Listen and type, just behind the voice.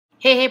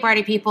Hey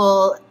party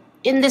people.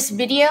 In this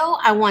video,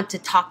 I want to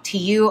talk to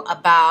you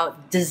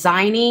about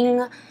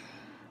designing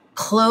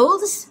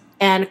clothes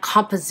and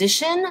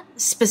composition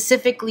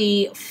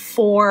specifically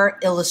for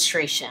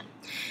illustration.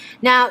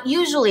 Now,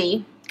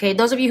 usually,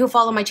 those of you who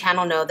follow my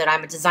channel know that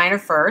I'm a designer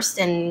first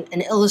and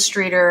an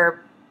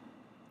illustrator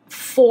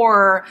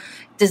for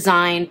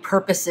design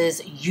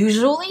purposes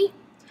usually.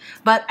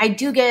 But I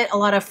do get a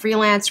lot of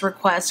freelance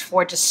requests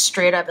for just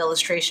straight up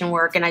illustration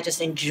work, and I just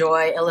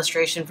enjoy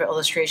illustration for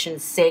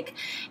illustration's sake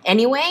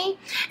anyway.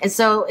 And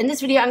so in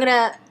this video, I'm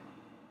gonna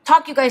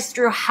talk you guys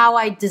through how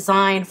I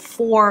design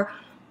for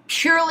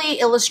purely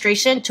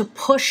illustration to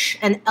push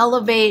and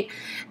elevate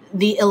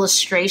the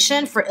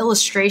illustration for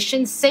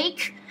illustration's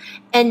sake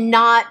and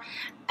not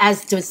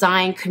as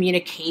design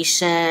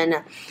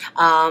communication,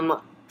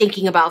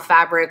 thinking about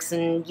fabrics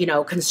and,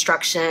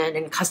 construction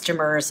and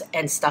customers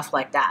and stuff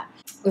like that.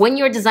 When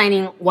you're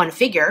designing one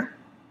figure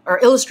or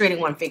illustrating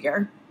one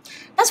figure,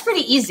 that's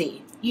pretty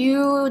easy.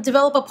 You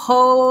develop a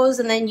pose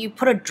and then you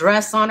put a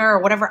dress on her or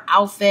whatever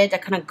outfit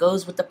that kind of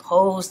goes with the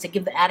pose to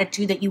give the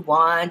attitude that you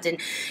want.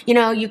 And,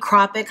 you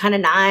crop it kind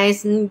of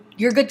nice and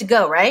you're good to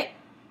go, right?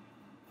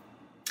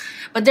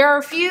 But there are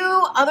a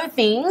few other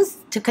things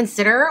to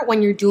consider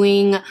when you're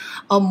doing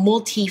a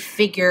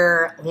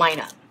multi-figure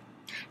lineup.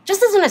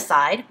 Just as an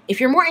aside, if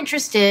you're more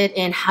interested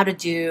in how to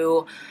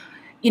do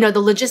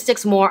the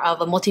logistics more of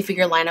a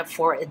multi-figure lineup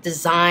for a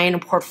design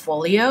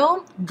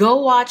portfolio, go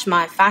watch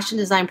my fashion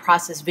design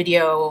process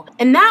video.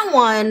 In that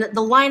one,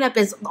 the lineup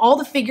is all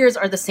the figures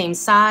are the same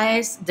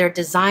size. They're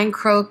design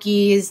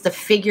croquis. The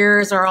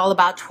figures are all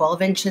about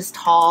 12 inches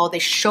tall. They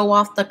show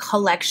off the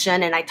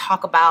collection, and I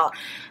talk about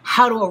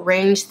how to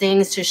arrange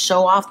things to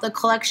show off the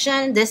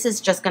collection. This is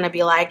just gonna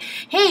be like,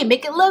 hey,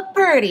 make it look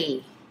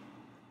pretty.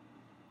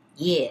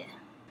 Yeah.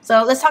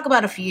 So let's talk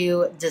about a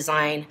few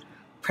design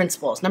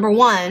principles. Number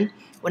one,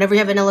 whenever you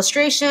have an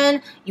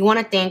illustration, you want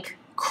to think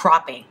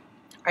cropping.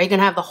 Are you going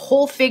to have the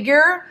whole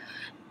figure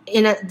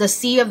in the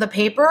sea of the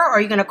paper, or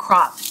are you going to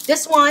crop?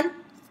 This one,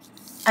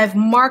 I've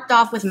marked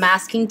off with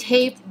masking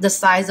tape the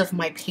size of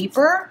my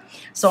paper.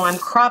 So I'm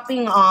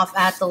cropping off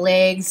at the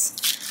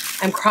legs.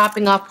 I'm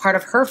cropping off part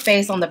of her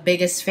face on the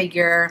biggest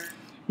figure.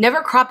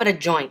 Never crop at a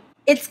joint.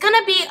 It's going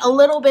to be a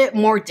little bit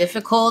more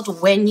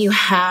difficult when you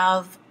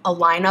have a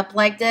lineup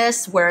like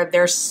this where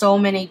there's so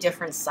many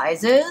different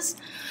sizes.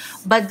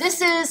 But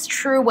this is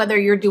true whether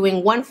you're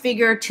doing one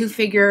figure, two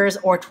figures,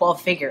 or 12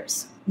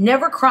 figures.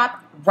 Never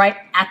crop right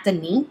at the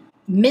knee.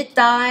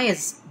 Mid-thigh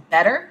is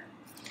better.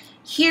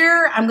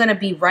 Here, I'm gonna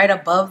be right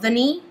above the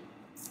knee.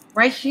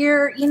 Right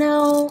here,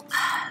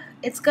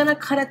 it's gonna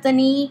cut at the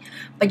knee,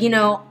 but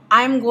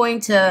I'm going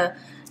to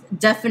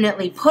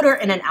definitely put her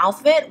in an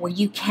outfit where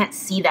you can't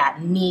see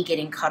that knee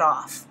getting cut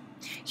off.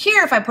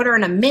 Here, if I put her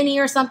in a mini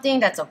or something,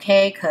 that's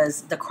okay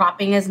because the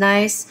cropping is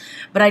nice,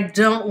 but I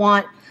don't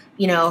want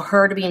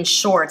her to be in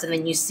shorts and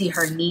then you see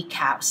her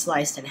kneecap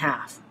sliced in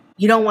half.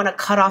 You don't want to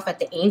cut off at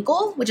the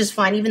ankle, which is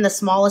fine. Even the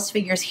smallest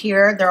figures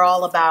here, they're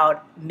all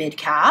about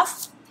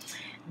mid-calf.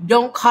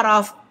 Don't cut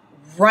off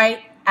right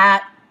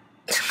at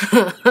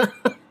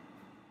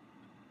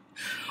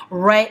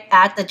right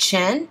at the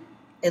chin.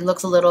 It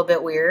looks a little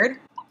bit weird.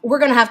 We're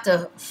gonna have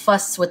to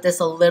fuss with this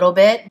a little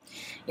bit.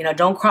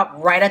 Don't crop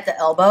right at the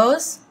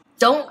elbows.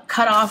 Don't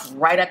cut off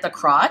right at the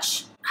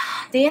crotch.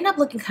 They end up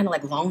looking kind of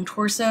like long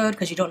torsoed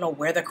because you don't know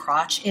where the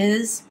crotch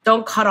is.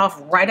 Don't cut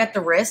off right at the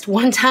wrist.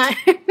 One time,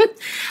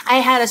 I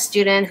had a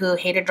student who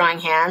hated drawing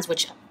hands,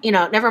 which,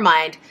 never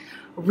mind.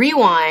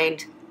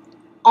 Rewind.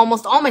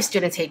 Almost all my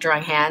students hate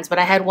drawing hands, but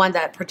I had one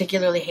that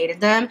particularly hated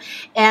them.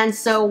 And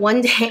so one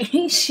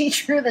day she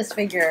drew this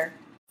figure.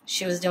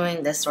 She was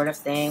doing this sort of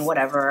thing,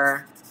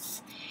 whatever.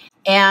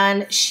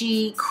 And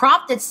she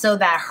cropped it so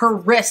that her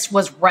wrist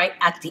was right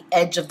at the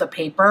edge of the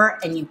paper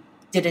and you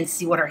didn't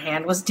see what her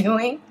hand was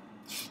doing.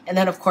 And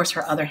then, of course,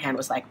 her other hand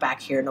was like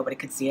back here. Nobody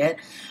could see it.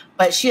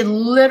 But she had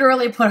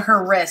literally put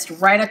her wrist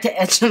right at the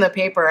edge of the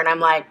paper. And I'm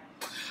like,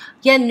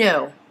 yeah,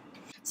 no.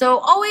 So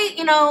always,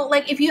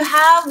 if you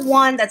have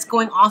one that's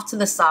going off to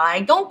the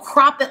side, don't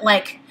crop it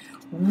like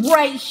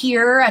right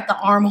here at the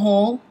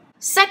armhole.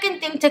 Second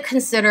thing to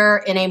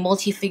consider in a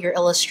multi-figure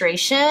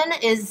illustration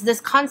is this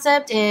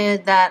concept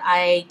that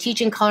I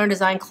teach in color and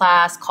design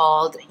class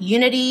called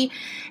unity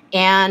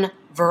and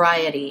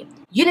variety.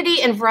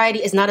 Unity and variety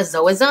is not a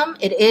zoism.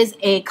 It is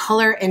a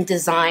color and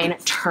design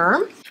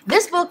term.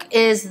 This book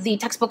is the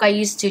textbook I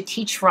used to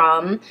teach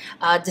from,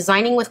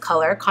 Designing with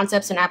Color,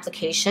 Concepts and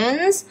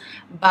Applications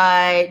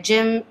by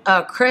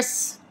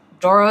Chris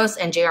Doros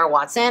and J.R.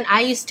 Watson.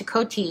 I used to I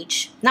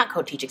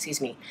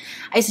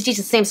used to teach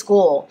the same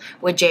school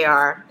with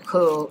J.R.,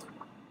 who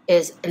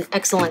is an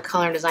excellent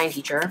color and design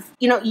teacher.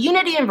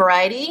 Unity and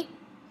variety,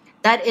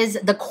 that is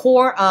the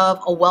core of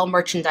a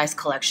well-merchandised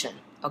collection.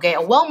 Okay,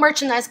 a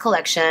well-merchandised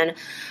collection,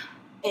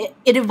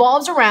 it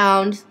revolves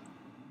around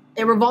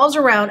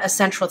a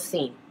central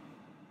theme,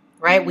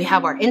 right? We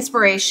have our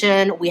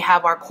inspiration, we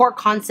have our core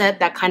concept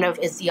that kind of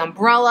is the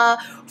umbrella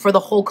for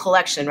the whole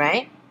collection,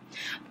 right?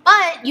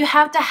 But you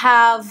have to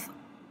have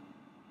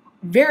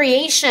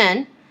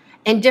variation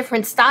and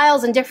different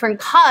styles and different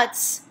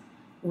cuts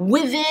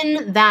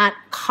within that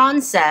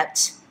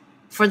concept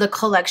for the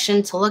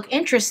collection to look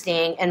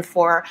interesting and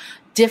for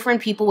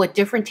different people with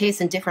different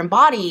tastes and different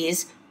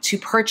bodies to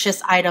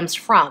purchase items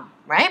from,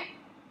 right?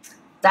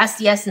 That's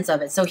the essence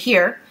of it. So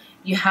here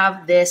you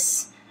have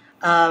this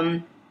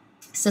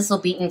Cecil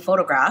Beaton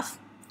photograph.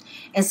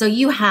 And so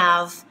you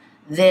have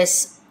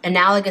this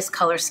analogous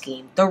color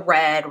scheme, the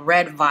red,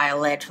 red,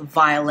 violet,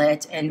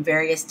 violet, and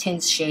various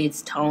tints,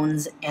 shades,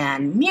 tones,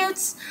 and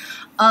mutes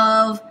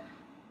of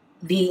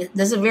this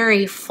is a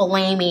very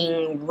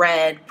flaming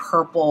red,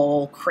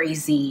 purple,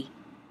 crazy,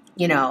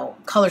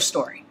 color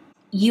story.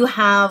 You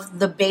have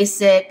the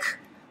basic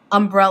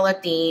umbrella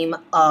theme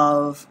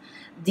of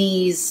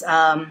these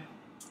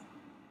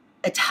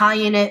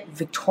Italianate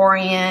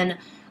Victorian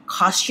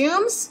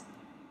costumes.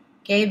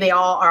 Okay, they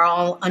are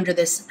all under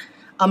this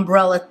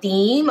umbrella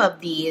theme of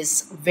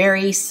these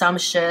very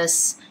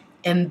sumptuous,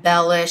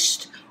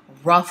 embellished,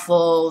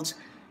 ruffled,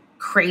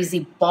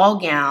 crazy ball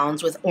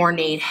gowns with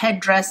ornate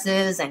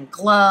headdresses and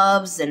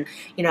gloves and,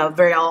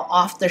 very all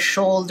off the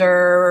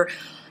shoulder,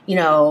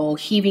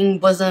 heaving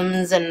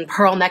bosoms and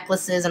pearl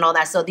necklaces and all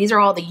that. So these are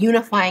all the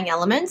unifying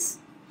elements.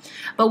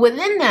 But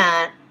within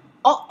that,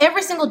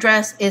 every single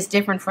dress is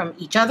different from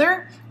each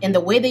other in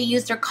the way they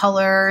use their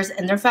colors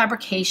and their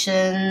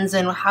fabrications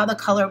and how the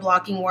color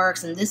blocking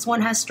works. And this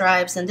one has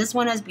stripes and this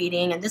one has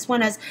beading and this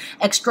one has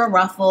extra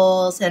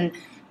ruffles and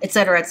et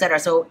cetera, et cetera.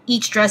 So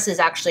each dress is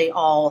actually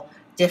all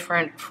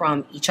different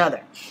from each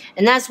other.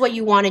 And that's what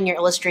you want in your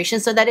illustration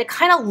so that it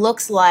kind of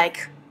looks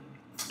like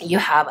you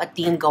have a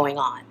theme going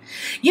on.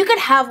 You could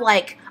have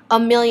like a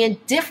million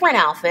different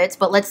outfits,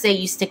 but let's say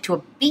you stick to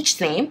a beach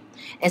theme.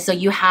 And so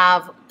you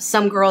have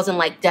some girls in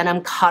like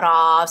denim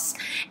cutoffs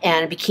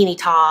and bikini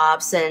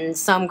tops, and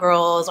some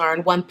girls are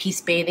in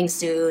one-piece bathing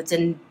suits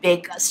and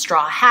big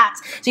straw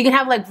hats. So you can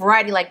have like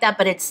variety like that,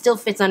 but it still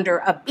fits under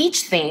a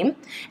beach theme,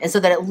 and so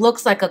that it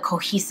looks like a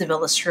cohesive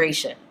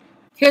illustration.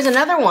 Here's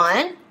another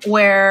one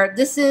where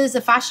this is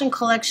a fashion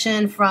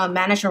collection from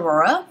Manish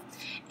Arora,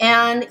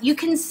 and you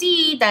can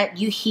see that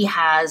he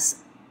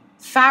has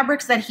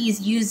fabrics that he's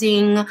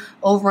using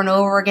over and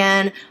over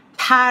again,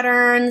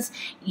 patterns.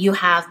 You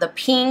have the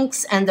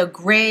pinks and the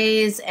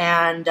grays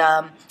and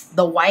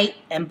the white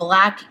and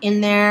black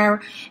in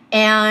there,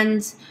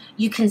 and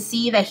you can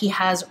see that he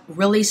has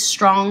really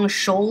strong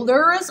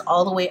shoulders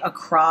all the way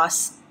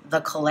across the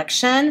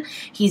collection.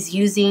 He's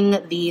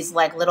using these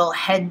like little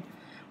head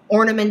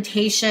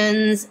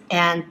ornamentations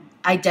and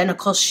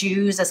identical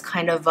shoes as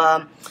kind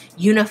of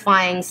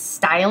unifying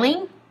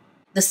styling.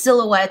 The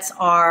silhouettes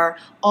are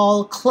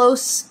all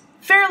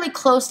fairly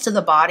close to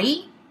the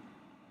body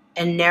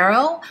and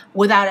narrow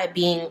without it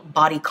being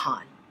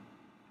bodycon.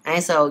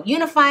 And so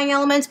unifying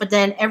elements, but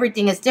then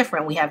everything is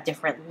different. We have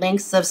different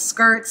lengths of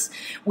skirts.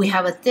 We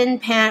have a thin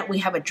pant. We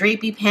have a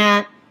drapey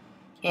pant.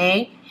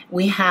 Okay.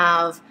 We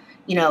have,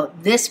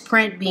 this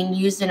print being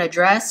used in a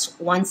dress,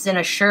 once in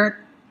a shirt.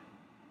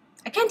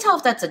 I can't tell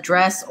if that's a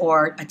dress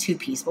or a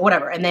two-piece, but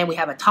whatever. And then we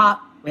have a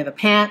top, we have a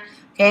pant,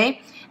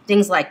 okay?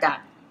 Things like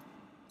that.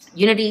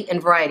 Unity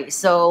and variety.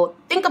 So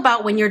think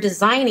about when you're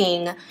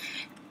designing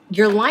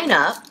your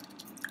lineup,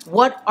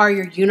 what are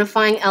your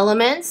unifying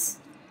elements?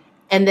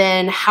 And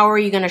then how are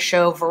you going to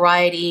show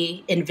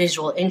variety and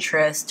visual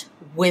interest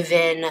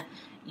within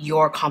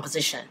your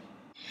composition?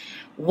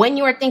 When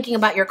you are thinking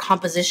about your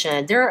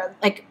composition, there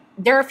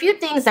are a few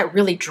things that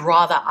really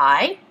draw the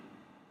eye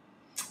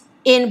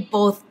in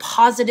both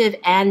positive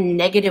and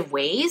negative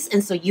ways.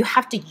 And so you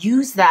have to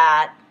use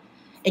that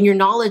and your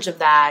knowledge of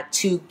that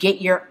to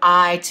get your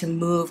eye to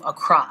move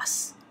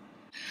across.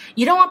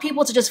 You don't want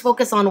people to just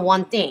focus on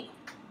one thing.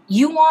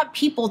 You want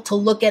people to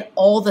look at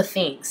all the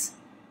things.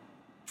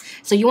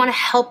 So you want to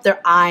help their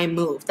eye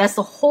move. That's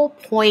the whole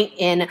point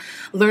in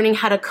learning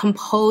how to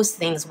compose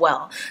things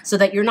well, so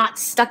that you're not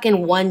stuck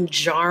in one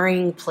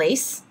jarring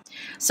place.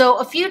 So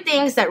a few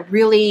things that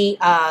really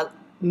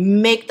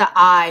make the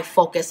eye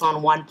focus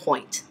on one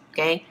point,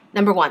 okay?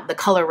 Number one, the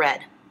color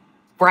red,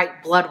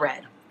 bright blood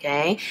red,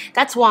 okay?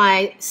 That's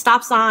why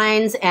stop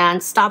signs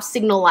and stop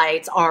signal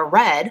lights are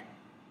red,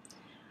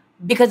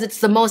 because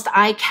it's the most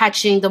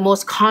eye-catching, the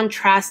most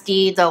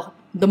contrasty,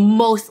 the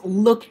most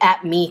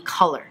look-at-me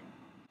color.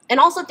 And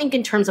also think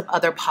in terms of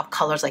other pop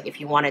colors, like if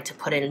you wanted to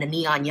put it in a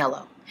neon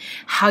yellow,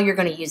 how you're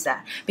gonna use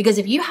that. Because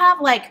if you have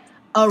like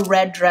a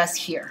red dress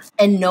here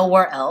and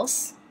nowhere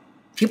else,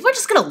 people are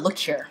just gonna look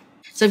here.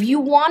 So if you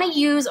want to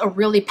use a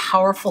really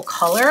powerful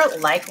color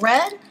like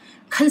red,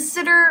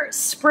 consider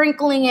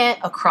sprinkling it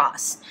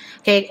across.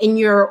 Okay, in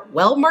your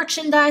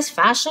well-merchandised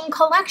fashion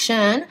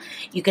collection,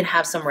 you can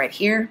have some red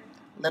here,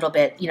 a little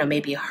bit,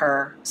 maybe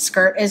her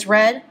skirt is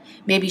red.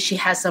 Maybe she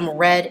has some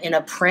red in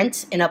a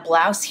print in a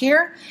blouse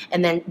here,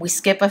 and then we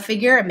skip a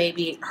figure and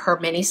maybe her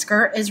mini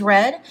skirt is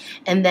red,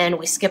 and then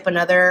we skip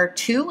another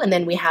two, and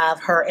then we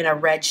have her in a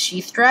red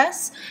sheath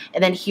dress,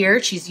 and then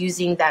here she's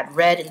using that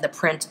red in the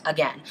print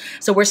again.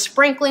 So we're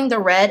sprinkling the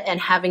red and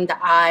having the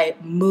eye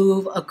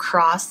move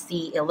across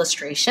the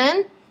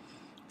illustration,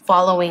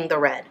 following the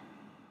red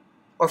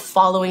or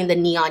following the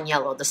neon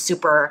yellow, the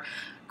super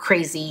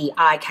crazy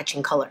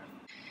eye-catching color.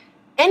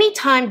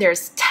 Anytime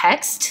there's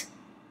text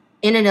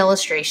in an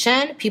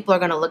illustration, people are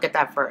going to look at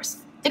that first.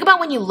 Think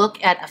about when you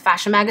look at a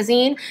fashion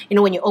magazine, you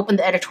know, when you open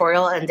the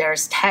editorial and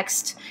there's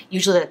text,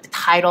 usually like the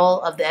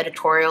title of the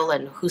editorial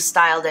and who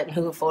styled it and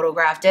who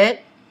photographed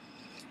it.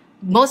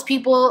 Most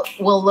people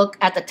will look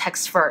at the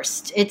text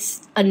first.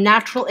 It's a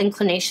natural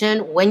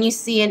inclination when you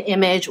see an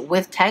image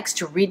with text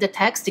to read the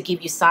text to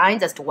give you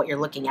signs as to what you're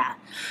looking at.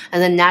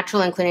 And the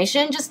natural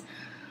inclination, just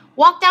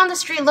walk down the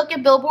street, look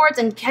at billboards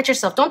and catch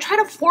yourself. Don't try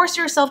to force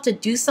yourself to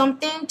do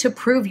something to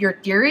prove your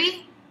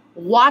theory.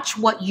 Watch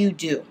what you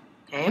do,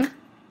 okay?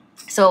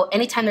 So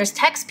anytime there's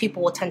text,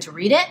 people will tend to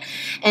read it.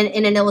 And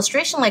in an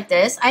illustration like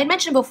this, I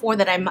mentioned before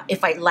that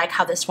if I like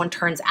how this one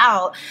turns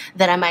out,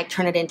 that I might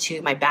turn it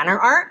into my banner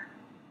art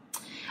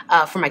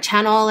for my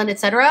channel and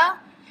etc.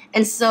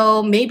 And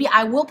so maybe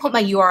I will put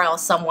my URL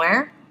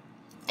somewhere,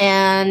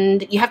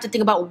 and you have to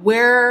think about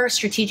where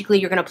strategically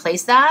you're going to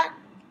place that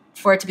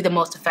for it to be the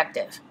most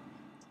effective,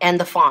 and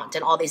the font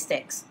and all these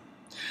things.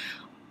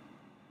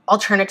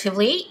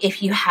 Alternatively,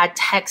 if you had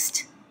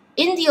text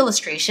in the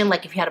illustration,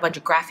 like if you had a bunch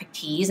of graphic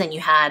tees and you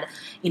had,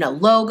 you know,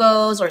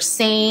 logos or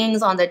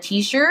sayings on the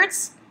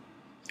t-shirts,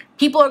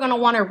 people are going to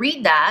want to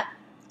read that.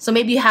 So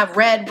maybe you have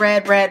red,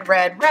 red, red,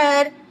 red,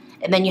 red,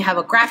 and then you have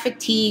a graphic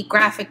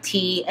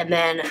tee, and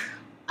then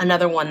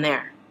another one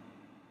there.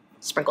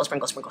 Sprinkle,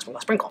 sprinkle, sprinkle,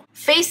 sprinkle, sprinkle.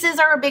 Faces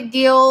are a big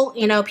deal.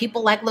 You know,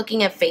 people like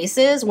looking at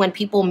faces. When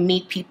people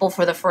meet people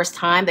for the first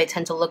time, they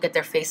tend to look at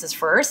their faces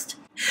first.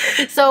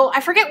 So I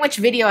forget which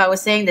video I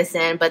was saying this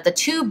in, but the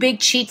two big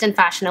cheats in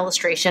fashion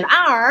illustration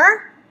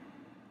are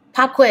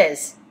pop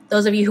quiz.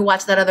 Those of you who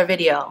watched that other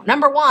video.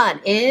 Number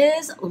one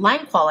is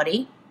line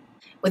quality.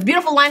 With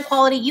beautiful line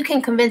quality, you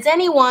can convince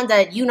anyone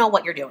that you know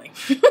what you're doing.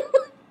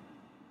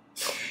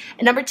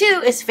 And number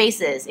two is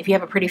faces. If you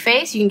have a pretty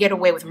face, you can get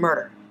away with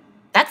murder.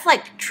 That's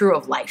like true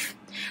of life.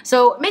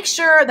 So make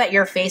sure that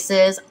your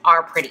faces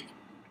are pretty.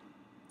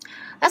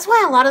 That's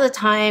why a lot of the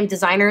time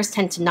designers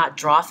tend to not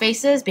draw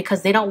faces,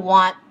 because they don't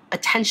want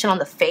attention on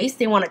the face,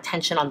 they want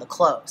attention on the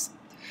clothes.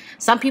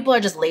 Some people are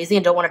just lazy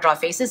and don't want to draw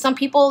faces. Some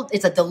people,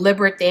 it's a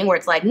deliberate thing where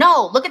it's like,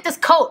 no, look at this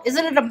coat.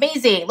 Isn't it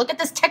amazing? Look at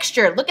this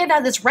texture. Look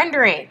at this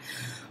rendering.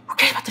 Who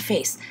cares about the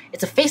face?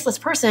 It's a faceless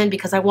person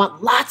because I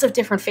want lots of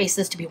different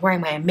faces to be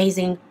wearing my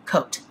amazing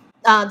coat.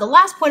 The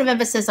last point of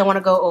emphasis I want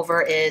to go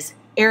over is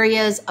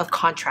areas of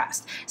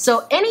contrast.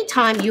 So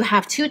anytime you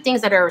have two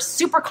things that are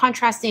super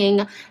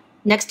contrasting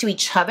next to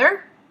each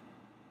other,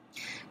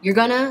 you're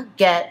gonna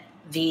get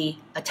the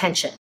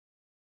attention.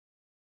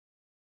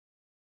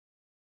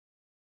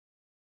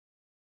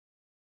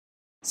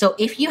 So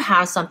if you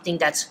have something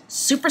that's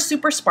super,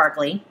 super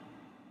sparkly,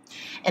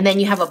 and then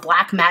you have a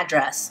black matte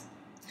dress,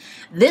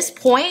 this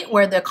point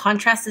where the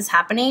contrast is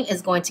happening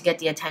is going to get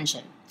the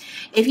attention.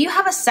 If you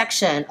have a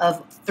section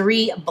of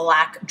 3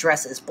 black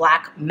dresses,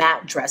 black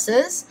matte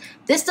dresses,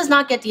 this does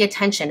not get the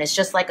attention. It's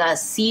just like a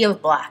sea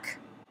of black.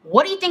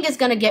 What do you think is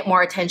going to get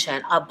more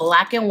attention? A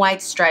black and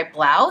white striped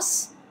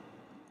blouse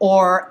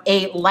or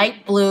a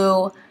light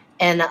blue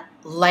and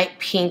light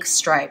pink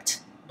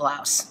striped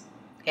blouse?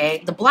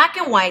 Okay, the black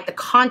and white, the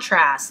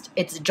contrast,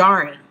 it's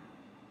jarring.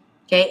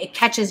 Okay, it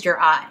catches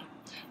your eye.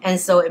 And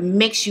so it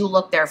makes you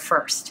look there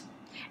first.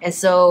 And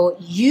so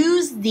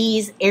use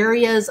these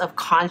areas of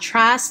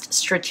contrast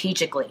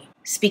strategically.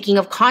 Speaking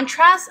of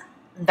contrast,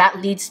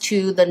 that leads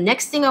to the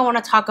next thing I want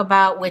to talk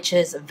about, which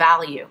is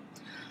value.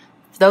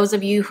 For those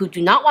of you who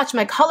do not watch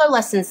my color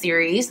lesson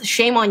series,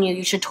 shame on you,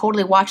 you should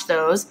totally watch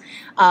those.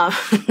 I'm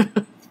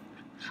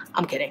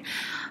kidding,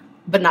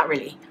 but not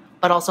really.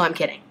 But also I'm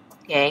kidding,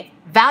 okay?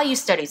 Value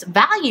studies.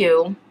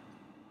 Value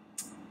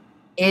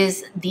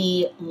is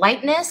the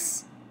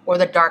lightness or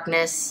the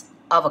darkness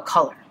of a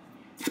color.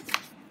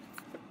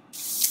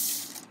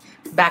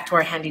 Back to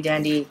our handy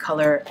dandy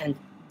color and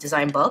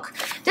design book.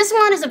 This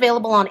one is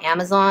available on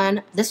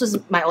Amazon. This was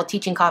my old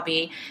teaching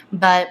copy,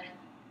 but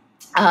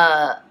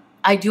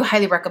I do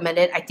highly recommend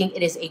it. I think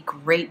it is a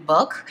great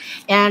book.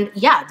 And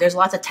yeah, there's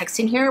lots of text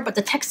in here, but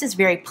the text is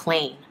very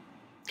plain.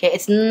 Okay,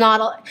 it's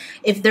not,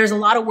 if there's a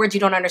lot of words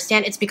you don't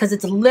understand, it's because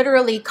it's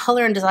literally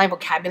color and design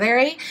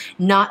vocabulary,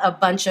 not a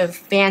bunch of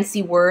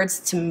fancy words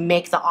to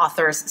make the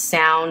authors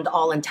sound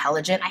all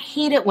intelligent. I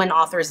hate it when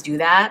authors do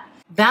that.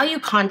 Value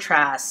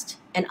contrast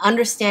and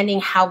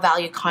understanding how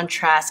value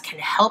contrast can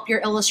help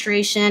your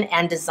illustration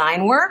and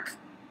design work,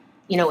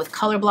 you know, with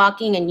color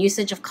blocking and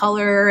usage of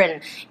color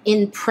and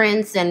in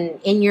prints and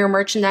in your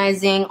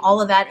merchandising,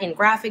 all of that in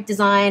graphic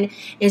design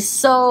is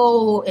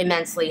so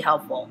immensely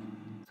helpful.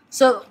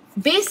 So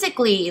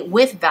basically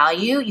with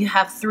value, you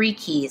have 3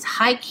 keys: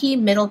 high key,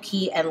 middle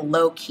key, and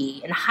low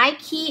key. And high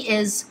key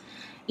is,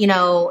 you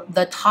know,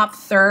 the top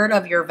third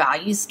of your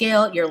value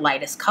scale, your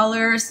lightest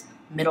colors.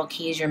 Middle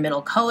key is your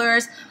middle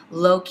colors.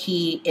 Low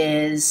key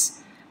is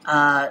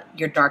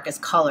your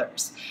darkest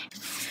colors.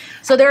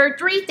 So there are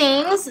 3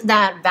 things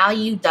that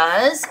value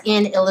does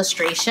in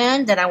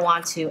illustration that I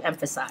want to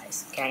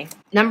emphasize, okay?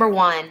 Number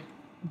 1,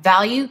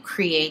 value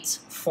creates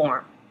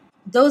form.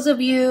 Those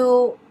of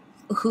you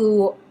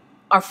who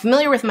are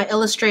familiar with my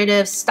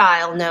illustrative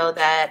style know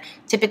that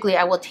typically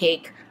I will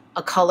take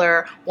a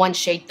color one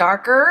shade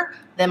darker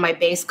than my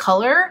base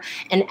color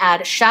and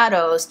add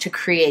shadows to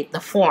create the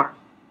form.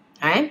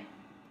 All right.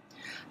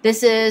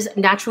 This is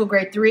Natural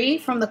Grade 3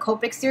 from the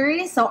Copic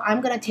series. So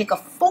I'm going to take a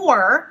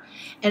 4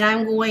 and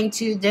I'm going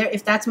to,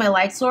 if that's my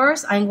light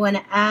source, I'm going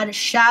to add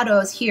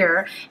shadows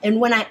here. And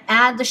when I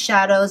add the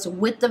shadows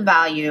with the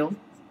value,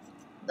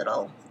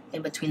 little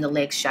in between the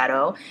legs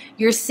shadow,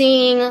 you're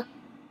seeing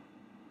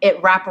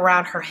it wrap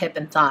around her hip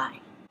and thigh.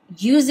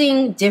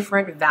 Using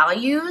different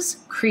values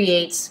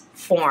creates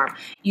form.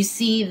 You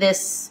see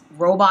this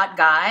robot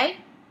guy.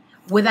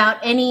 Without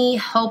any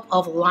help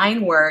of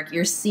line work,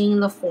 you're seeing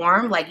the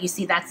form. Like you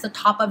see, that's the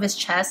top of his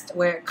chest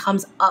where it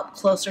comes up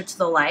closer to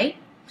the light.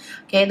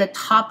 Okay, the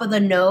top of the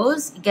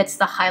nose gets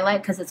the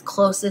highlight because it's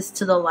closest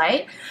to the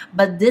light.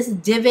 But this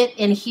divot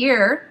in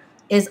here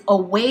is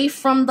away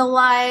from the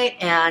light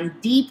and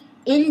deep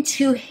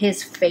into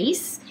his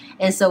face.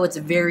 And so it's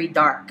very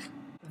dark.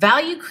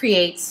 Value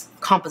creates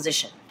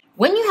composition.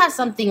 When you have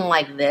something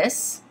like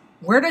this,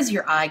 where does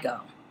your eye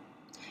go?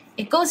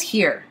 It goes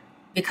here,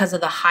 because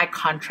of the high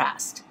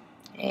contrast.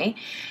 Okay?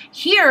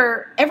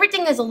 Here,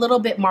 everything is a little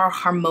bit more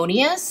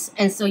harmonious,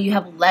 and so you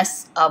have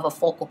less of a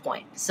focal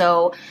point.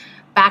 So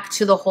back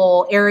to the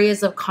whole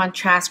areas of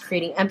contrast,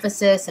 creating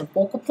emphasis and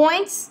focal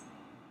points,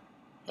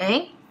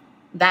 okay?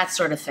 That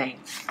sort of thing.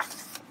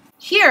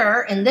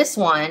 Here, in this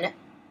one,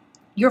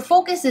 your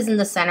focus is in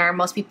the center.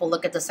 Most people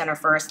look at the center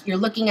first. You're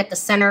looking at the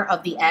center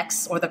of the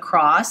X or the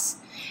cross,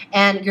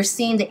 and you're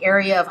seeing the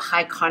area of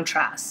high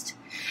contrast.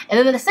 And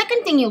then the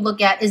second thing you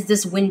look at is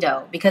this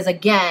window, because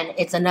again,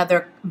 it's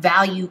another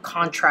value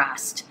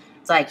contrast.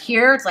 It's like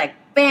here, it's like,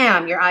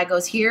 bam, your eye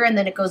goes here, and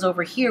then it goes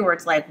over here where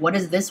it's like, what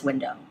is this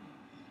window?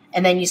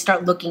 And then you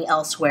start looking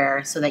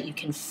elsewhere so that you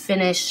can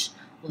finish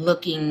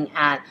looking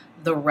at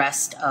the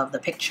rest of the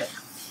picture.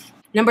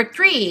 Number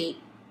 3,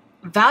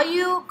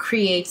 value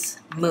creates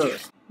mood.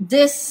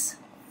 This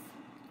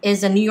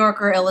is a New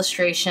Yorker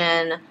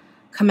illustration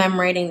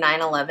commemorating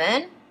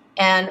 9/11.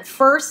 And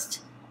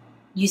first,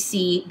 you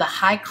see the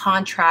high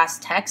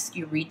contrast text.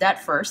 You read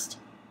that first.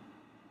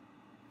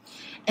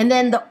 And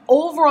then the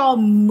overall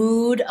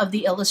mood of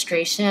the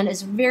illustration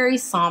is very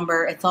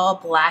somber. It's all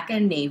black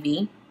and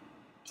navy.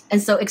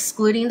 And so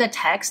excluding the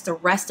text, the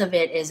rest of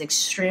it is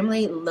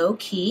extremely low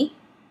key.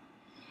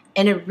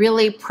 And it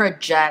really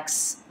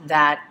projects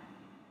that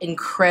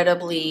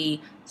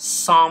incredibly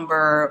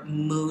somber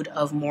mood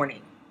of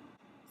mourning.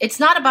 It's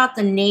not about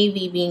the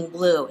navy being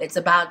blue. It's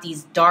about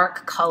these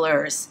dark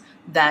colors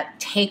that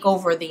take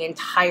over the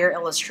entire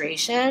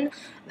illustration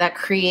that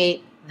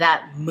create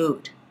that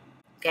mood.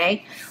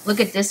 Okay, look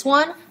at this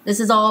one. This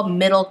is all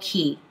middle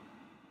key.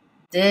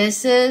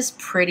 This is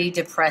pretty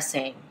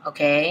depressing,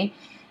 okay?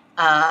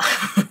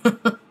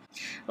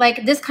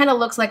 Like this kind of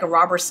looks like a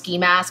robber ski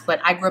mask, but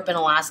I grew up in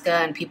Alaska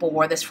and people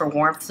wore this for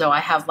warmth, so I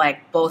have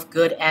like both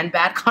good and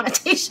bad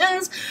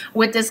connotations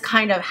with this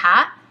kind of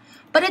hat.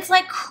 But it's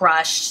like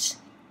crushed.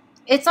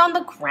 It's on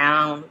the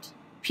ground.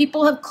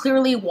 People have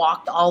clearly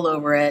walked all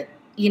over it.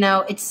 You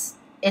know, it's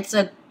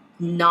a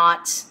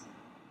not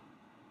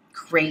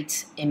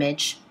great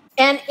image.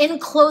 And in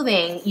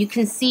clothing, you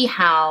can see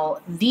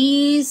how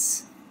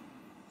these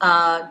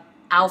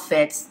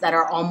outfits that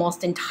are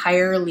almost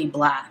entirely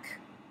black,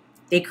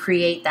 they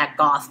create that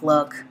goth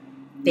look.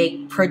 They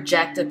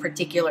project a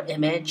particular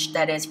image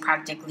that is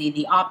practically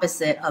the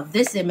opposite of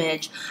this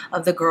image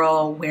of the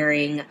girl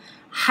wearing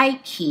high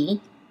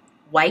key,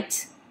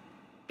 white,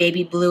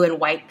 baby blue and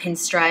white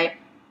pinstripe,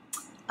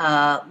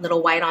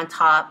 little white on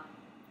top,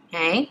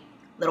 okay?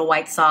 Little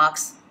white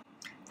socks.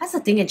 That's the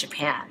thing in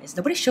Japan, is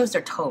nobody shows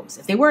their toes.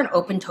 If they wear an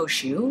open toe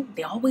shoe,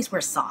 they always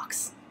wear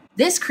socks.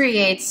 This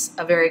creates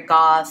a very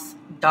goth,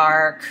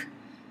 dark,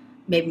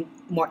 maybe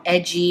more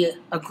edgy,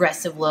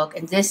 aggressive look.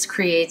 And this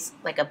creates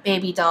like a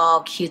baby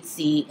doll,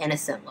 cutesy,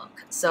 innocent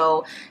look.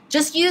 So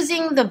just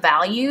using the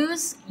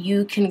values,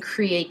 you can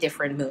create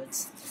different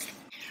moods.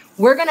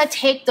 We're gonna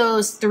take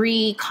those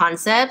 3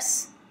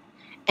 concepts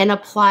and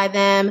apply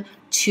them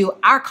to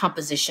our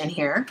composition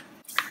here.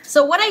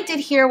 So what I did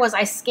here was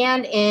I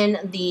scanned in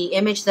the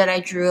image that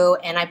I drew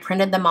and I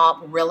printed them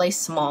out really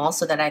small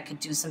so that I could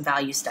do some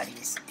value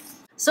studies.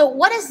 So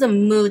what is the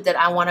mood that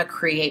I want to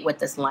create with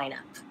this lineup?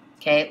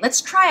 Okay,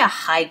 let's try a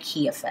high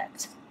key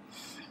effect.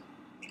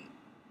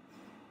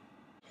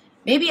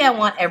 Maybe I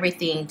want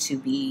everything to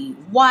be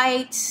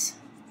white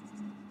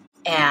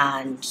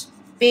and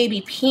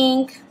baby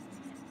pink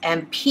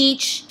and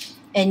peach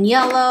and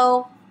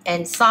yellow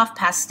and soft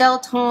pastel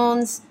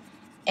tones,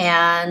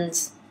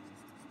 and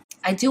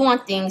I do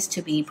want things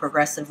to be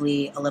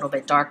progressively a little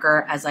bit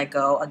darker as I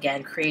go,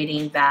 again,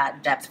 creating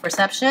that depth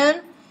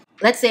perception.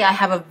 Let's say I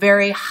have a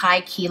very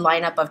high key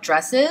lineup of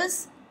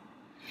dresses,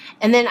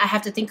 and then I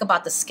have to think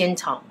about the skin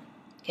tone,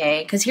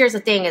 okay? Because here's the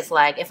thing, is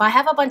like, if I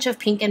have a bunch of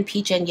pink and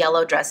peach and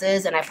yellow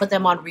dresses and I put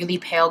them on really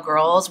pale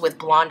girls with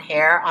blonde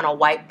hair on a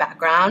white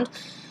background,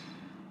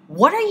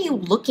 what are you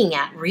looking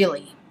at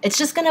really? it's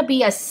just going to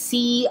be a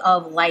sea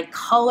of light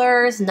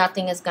colors.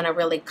 Nothing is going to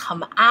really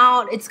come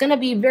out. It's going to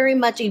be very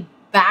much a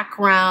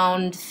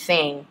background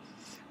thing,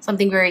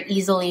 something very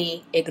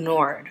easily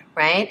ignored,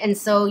 right? And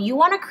so you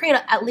want to create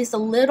at least a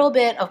little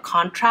bit of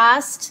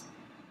contrast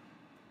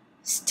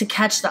to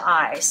catch the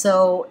eye.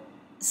 So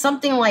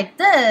something like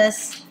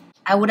this,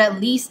 I would at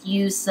least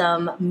use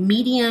some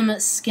medium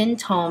skin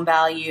tone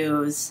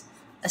values,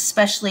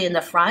 especially in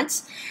the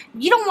front.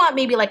 You don't want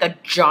maybe like a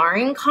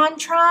jarring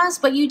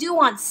contrast, but you do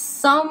want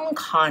some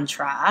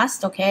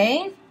contrast,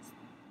 okay?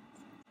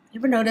 You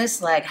ever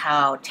notice like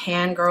how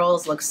tan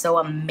girls look so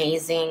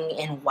amazing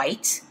in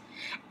white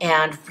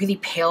and really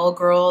pale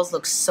girls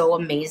look so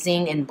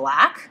amazing in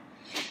black?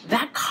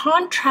 That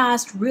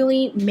contrast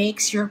really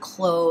makes your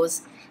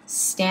clothes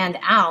stand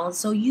out.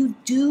 So you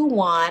do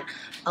want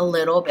a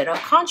little bit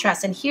of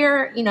contrast. And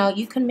here, you know,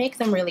 you can make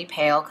them really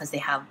pale because they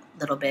have a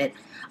little bit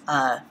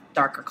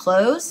darker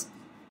clothes.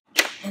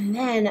 And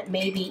then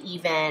maybe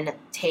even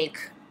take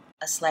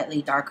a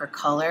slightly darker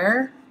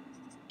color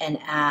and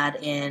add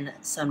in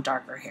some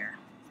darker hair.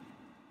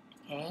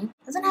 Okay,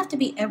 doesn't have to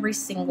be every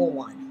single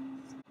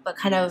one, but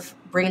kind of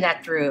bring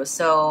that through.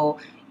 So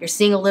you're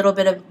seeing a little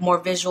bit of more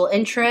visual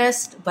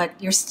interest, but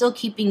you're still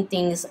keeping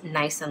things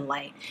nice and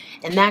light.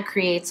 And that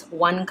creates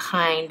one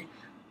kind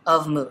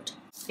of mood.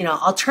 You know,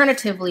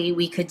 alternatively,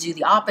 we could do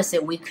the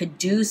opposite. We could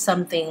do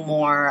something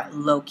more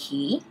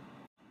low-key.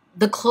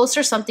 The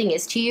closer something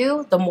is to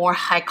you, the more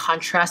high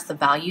contrast the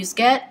values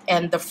get,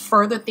 and the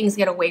further things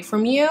get away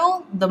from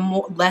you, the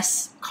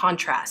less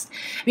contrast.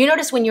 You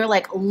notice when you're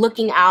like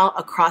looking out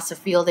across a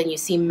field and you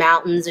see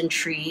mountains and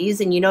trees,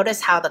 and you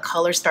notice how the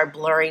colors start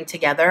blurring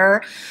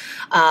together,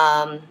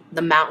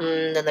 the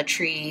mountain and the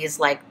trees,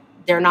 like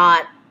they're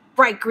not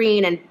bright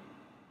green and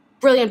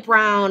brilliant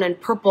brown and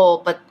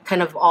purple, but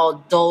kind of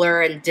all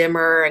duller and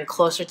dimmer and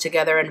closer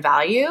together in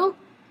value.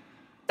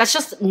 That's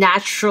just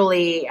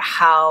naturally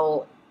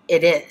how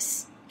it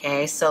is,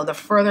 okay? So the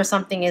further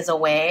something is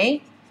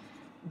away,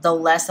 the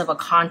less of a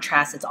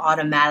contrast it's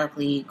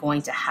automatically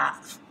going to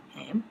have,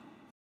 okay? And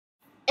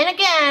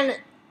again,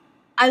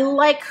 I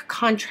like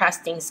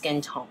contrasting skin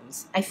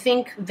tones. I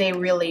think they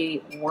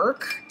really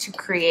work to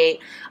create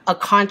a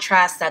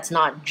contrast that's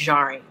not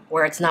jarring,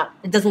 where it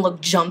doesn't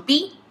look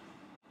jumpy.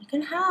 You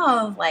can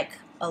have like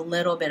a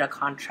little bit of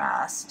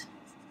contrast.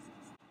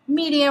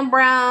 Medium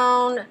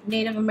brown,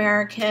 Native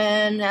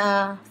American,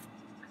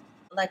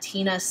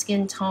 Latina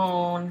skin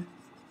tone,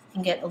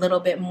 and get a little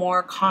bit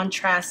more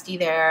contrasty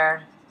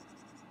there,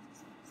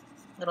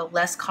 a little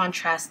less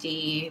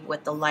contrasty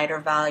with the lighter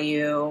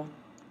value.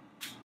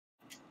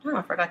 Oh,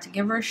 I forgot to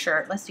give her a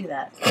shirt. Let's do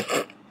that.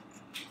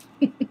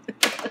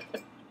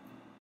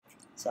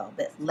 So a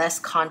bit less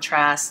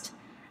contrast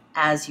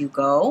as you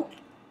go.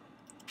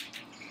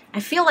 I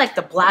feel like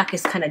the black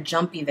is kind of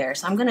jumpy there,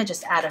 so I'm going to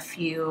just add a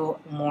few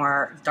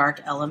more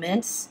dark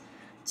elements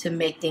to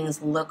make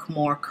things look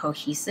more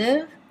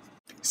cohesive.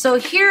 So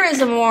here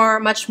is a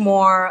much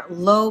more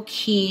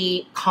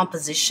low-key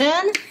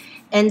composition.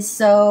 And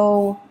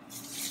so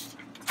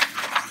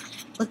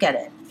look at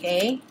it,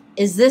 okay?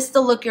 Is this the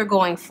look you're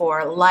going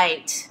for?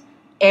 Light,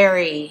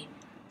 airy,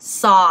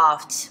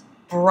 soft,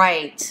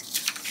 bright?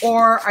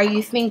 Or are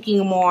you thinking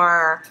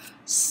more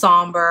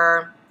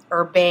somber,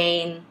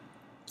 urbane,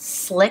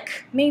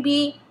 slick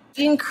maybe?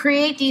 You can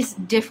create these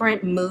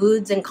different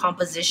moods and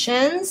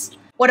compositions.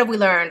 What have we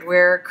learned?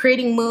 We're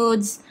creating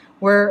moods.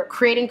 We're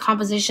creating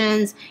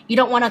compositions. You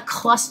don't want to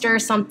cluster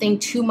something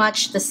too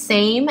much the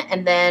same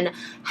and then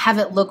have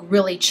it look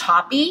really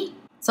choppy.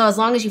 So as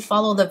long as you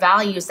follow the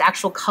values, the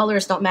actual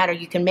colors don't matter.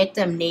 You can make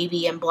them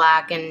navy and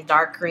black and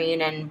dark green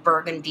and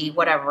burgundy,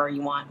 whatever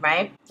you want,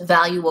 right? The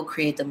value will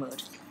create the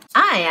mood.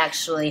 I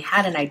actually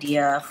had an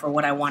idea for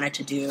what I wanted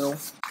to do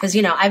because,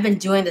 you know, I've been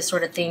doing this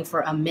sort of thing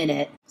for a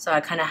minute. So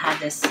I kind of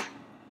had this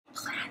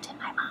planned in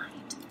my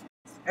mind.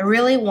 I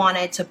really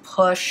wanted to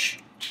push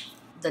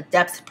the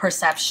depth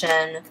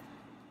perception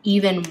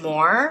even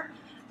more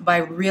by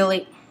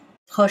really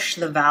push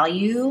the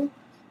value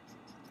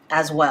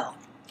as well,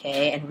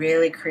 okay, and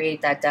really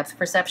create that depth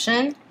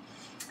perception.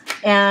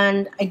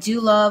 And I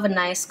do love a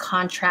nice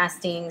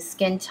contrasting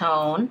skin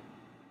tone.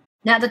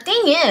 Now the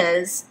thing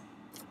is,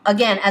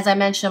 again, as I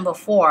mentioned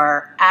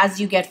before, as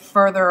you get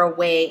further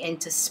away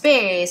into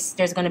space,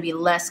 there's going to be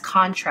less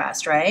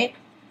contrast, right?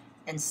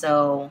 And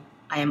so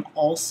I am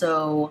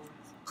also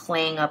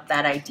playing up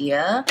that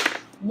idea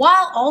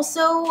while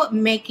also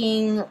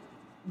making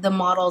the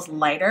models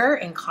lighter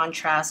in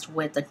contrast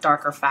with the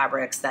darker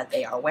fabrics that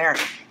they are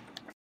wearing,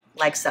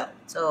 like so.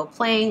 So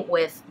playing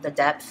with the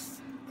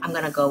depth, I'm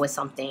gonna go with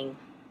something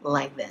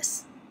like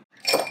this.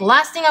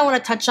 Last thing I want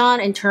to touch on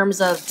in terms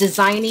of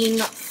designing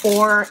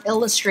for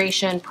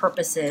illustration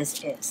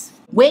purposes is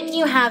when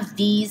you have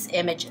these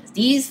images,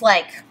 these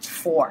like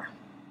 4,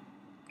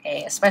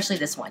 okay, especially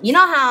this one. You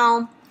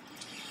know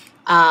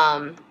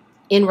how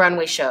in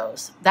runway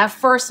shows, that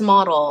first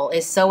model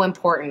is so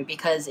important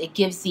because it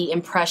gives the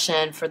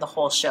impression for the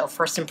whole show,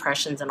 first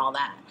impressions and all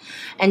that.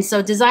 And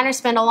so designers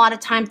spend a lot of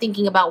time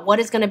thinking about what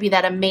is going to be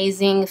that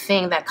amazing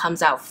thing that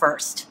comes out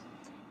first.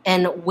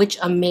 and which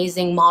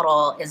amazing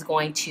model is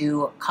going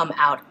to come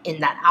out in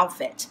that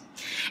outfit.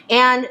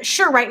 And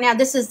sure, right now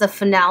this is the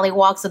finale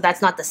walk, so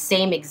that's not the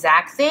same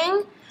exact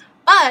thing.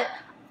 But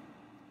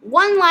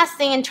one last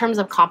thing in terms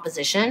of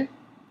composition,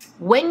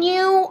 when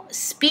you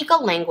speak a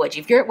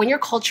language, when your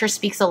culture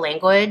speaks a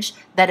language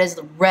that is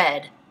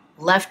read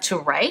left to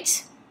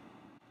right,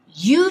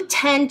 you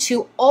tend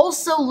to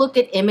also look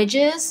at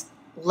images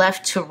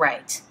left to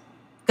right,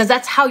 because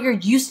that's how you're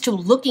used to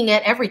looking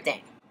at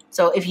everything.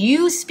 So if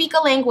you speak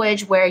a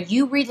language where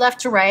you read left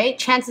to right,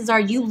 chances are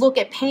you look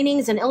at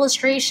paintings and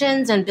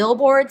illustrations and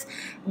billboards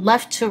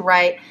left to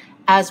right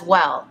as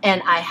well.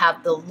 And I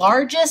have the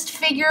largest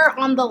figure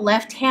on the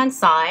left-hand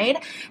side.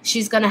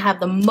 She's gonna have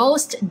the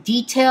most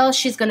detail.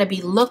 She's gonna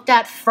be looked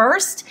at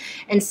first.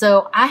 And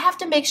so I have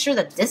to make sure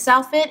that this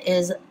outfit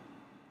is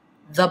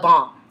the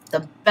bomb,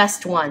 the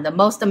best one, the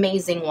most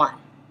amazing one,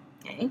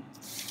 okay?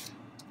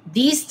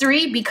 These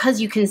three,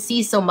 because you can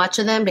see so much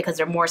of them, because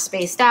they're more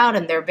spaced out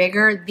and they're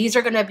bigger, these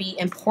are gonna be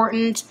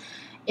important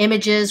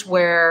images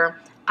where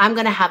I'm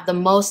gonna have the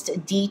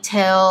most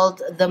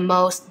detailed,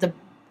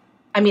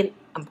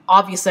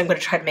 obviously I'm gonna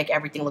try to make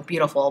everything look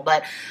beautiful,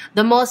 but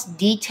the most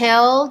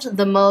detailed,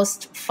 the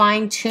most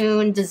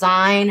fine-tuned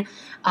design.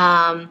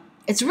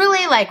 It's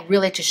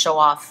really to show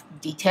off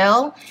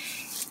detail.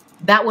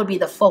 That would be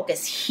the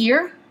focus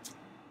here.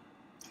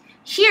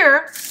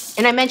 Here,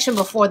 and I mentioned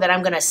before that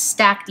I'm gonna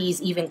stack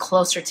these even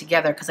closer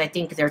together because I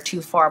think they're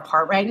too far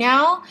apart right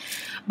now,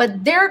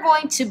 but they're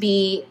going to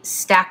be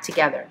stacked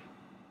together.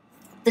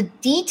 The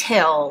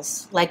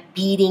details like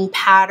beading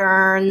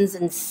patterns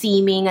and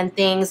seaming and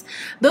things,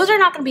 those are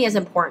not gonna be as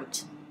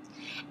important.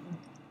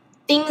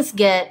 Things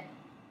get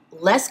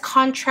less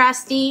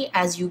contrasty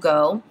as you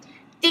go.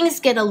 Things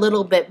get a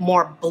little bit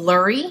more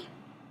blurry.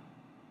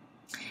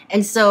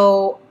 And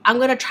so I'm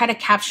gonna try to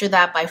capture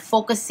that by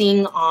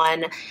focusing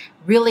on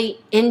really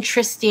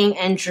interesting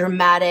and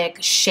dramatic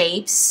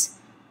shapes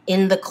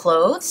in the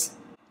clothes.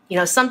 You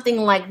know, something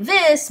like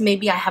this,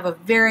 maybe I have a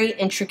very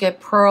intricate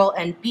pearl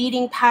and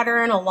beading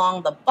pattern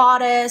along the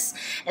bodice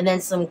and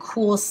then some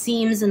cool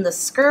seams in the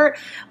skirt.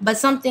 But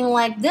something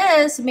like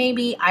this,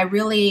 maybe I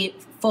really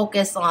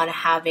focus on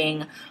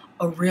having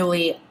a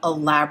really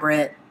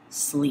elaborate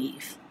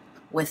sleeve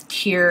with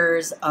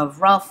tiers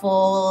of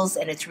ruffles,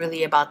 and it's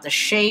really about the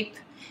shape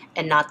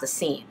and not the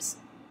seams.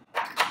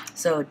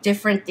 So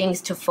different things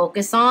to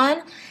focus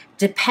on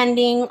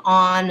depending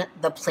on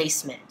the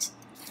placement.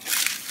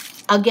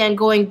 Again,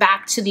 going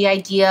back to the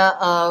idea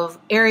of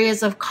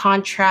areas of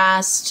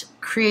contrast,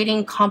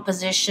 creating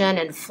composition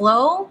and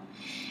flow,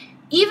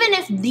 even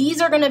if these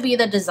are gonna be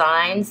the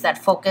designs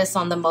that focus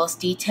on the most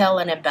detail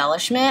and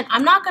embellishment,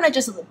 I'm not gonna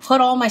just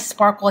put all my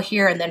sparkle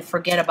here and then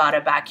forget about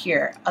it back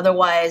here.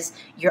 Otherwise,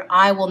 your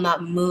eye will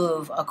not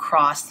move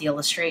across the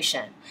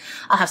illustration.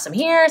 I'll have some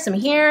here, some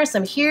here,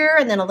 some here,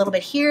 and then a little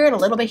bit here and a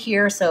little bit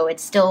here, so it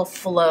still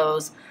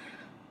flows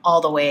all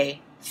the way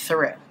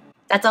through.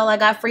 That's all I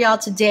got for y'all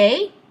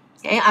today.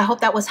 Okay, I hope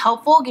that was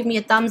helpful. Give me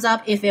a thumbs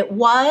up if it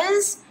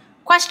was.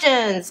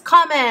 Questions,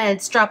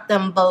 comments, drop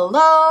them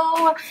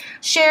below.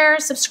 Share,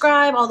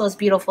 subscribe, all those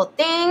beautiful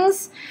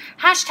things.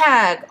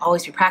 Hashtag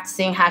always be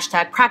practicing.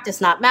 Hashtag practice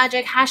not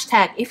magic.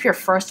 Hashtag if your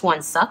first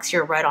one sucks,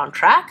 you're right on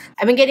track.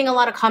 I've been getting a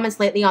lot of comments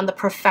lately on the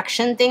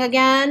perfection thing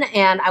again,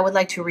 and I would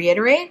like to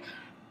reiterate,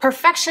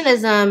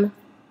 perfectionism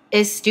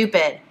is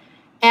stupid.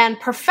 And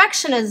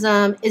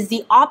perfectionism is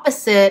the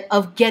opposite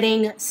of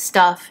getting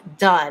stuff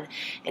done.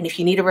 And if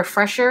you need a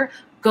refresher,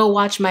 go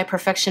watch my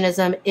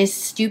Perfectionism is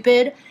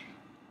Stupid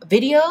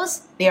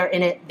videos. They are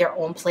in their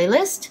own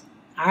playlist.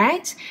 All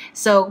right.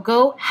 So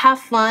go have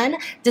fun,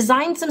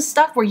 design some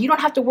stuff where you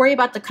don't have to worry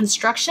about the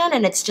construction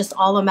and it's just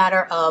all a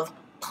matter of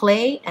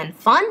play and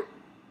fun.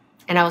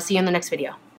 And I will see you in the next video.